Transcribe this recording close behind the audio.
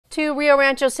Two Rio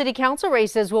Rancho City Council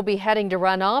races will be heading to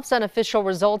runoffs. Unofficial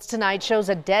results tonight shows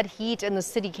a dead heat in the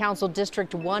City Council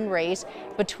District 1 race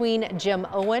between Jim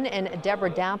Owen and Deborah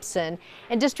Dapson.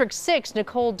 In District 6,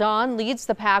 Nicole Dawn leads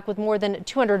the pack with more than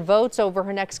 200 votes over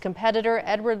her next competitor,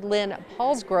 Edward Lynn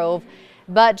Paulsgrove,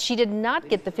 but she did not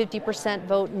get the 50%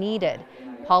 vote needed.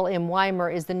 Paul M. Weimer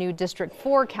is the new District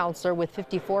 4 councilor with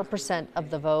 54%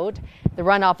 of the vote. The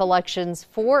runoff elections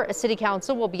for a City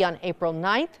Council will be on April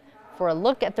 9th. For a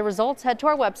look at the results, head to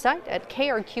our website at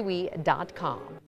krqe.com.